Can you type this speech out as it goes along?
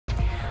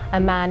A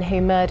man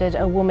who murdered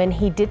a woman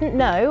he didn't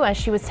know as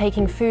she was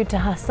taking food to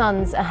her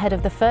sons ahead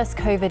of the first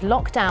COVID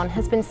lockdown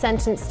has been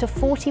sentenced to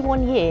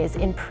 41 years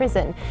in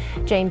prison.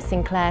 James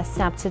Sinclair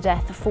stabbed to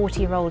death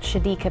 40-year-old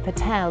Shadika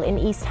Patel in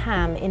Wast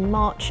Ham in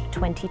March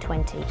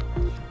 2020.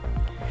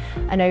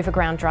 An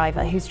Overground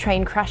driver whose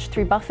train crashed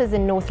through buffers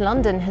in North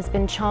London has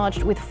been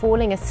charged with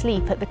falling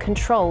asleep at the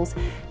controls.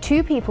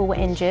 2 people were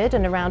injured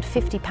and around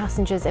 50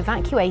 passengers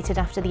evacuated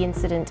after the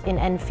incident in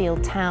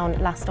Enfield town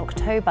last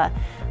October.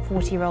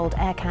 40-year-old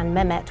Erkan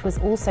Mehmet was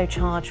also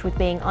charged with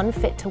being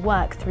unfit to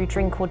work through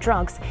drink or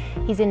drugs.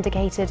 He's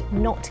indicated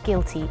not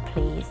guilty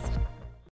pleas.